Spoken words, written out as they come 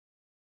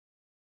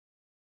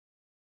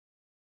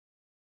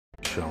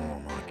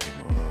Shalom,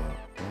 Hakim. I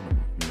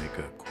want to make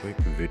a quick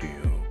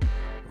video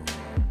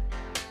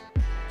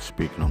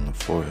speaking on the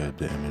forehead,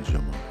 the image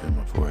in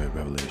my forehead,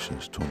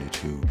 Revelations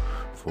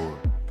 22:4.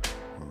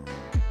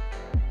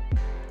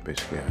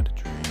 Basically, I had a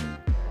dream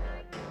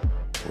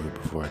way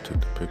before I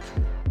took the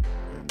picture,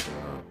 and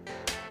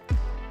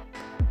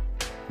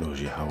it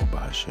was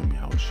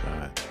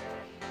YAHAWASHI.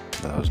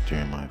 That was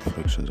during my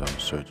afflictions. I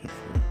was searching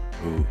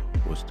for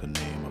what's the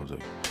name of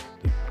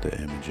the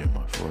image in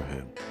my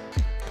forehead,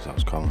 because I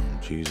was calling him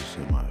Jesus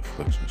and my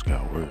afflictions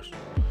got worse.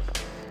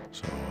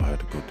 So I had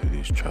to go through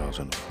these trials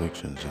and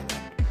afflictions, and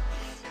then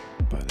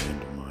by the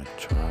end of my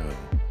trial,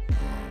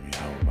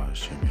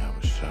 YAHAWASHI,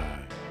 I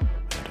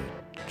had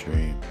a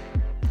dream.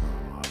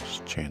 I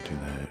was chanting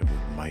that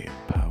with might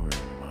and power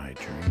in my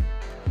dream,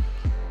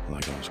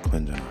 like I was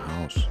cleansing a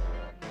house.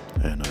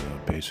 And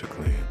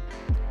basically,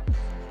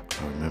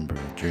 I remember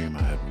a dream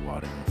I had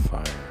water and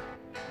fire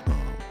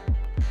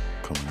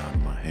coming out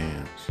of my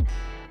hands,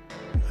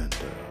 and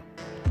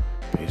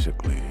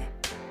basically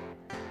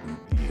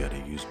you gotta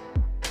use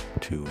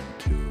 2 and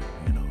 2,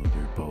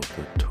 they're both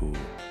a tool,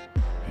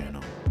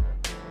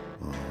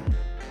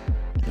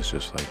 it's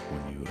just like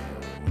when you're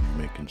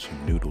making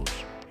some noodles,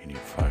 you need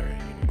fire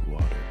and you need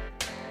water.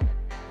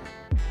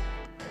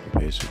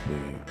 Basically,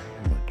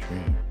 in my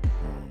dream,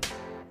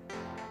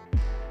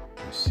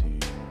 I seen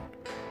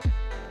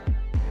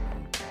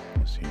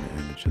the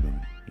image of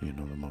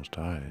the Most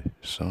High,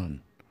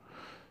 Sun,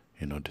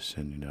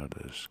 descending out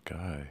of the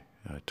sky.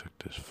 I took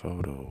this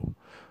photo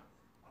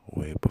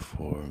way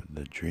before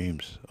the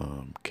dreams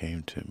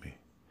came to me,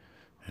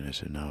 and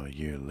it's now a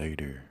year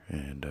later,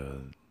 and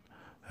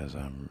as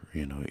I'm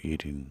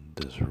eating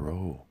this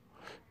roll,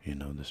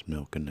 this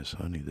milk and this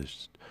honey,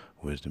 this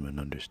wisdom and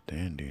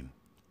understanding,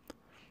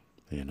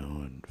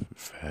 and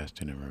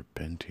fasting and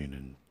repenting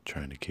and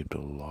trying to keep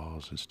the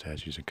laws and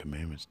statutes and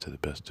commandments to the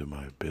best of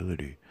my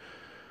ability,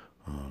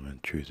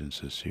 and truth and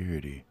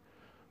sincerity,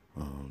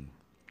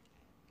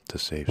 to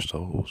save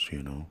souls,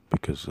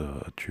 because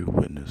a true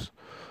witness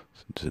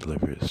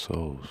delivers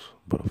souls,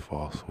 but a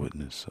false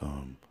witness,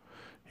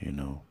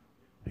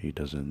 he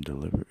doesn't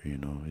deliver, he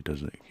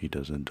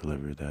doesn't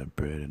deliver that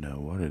bread and that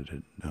water,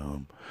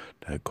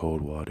 that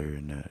cold water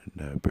and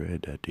that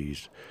bread that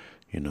these,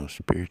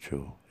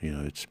 spiritual,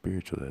 it's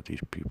spiritual that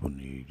these people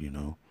need,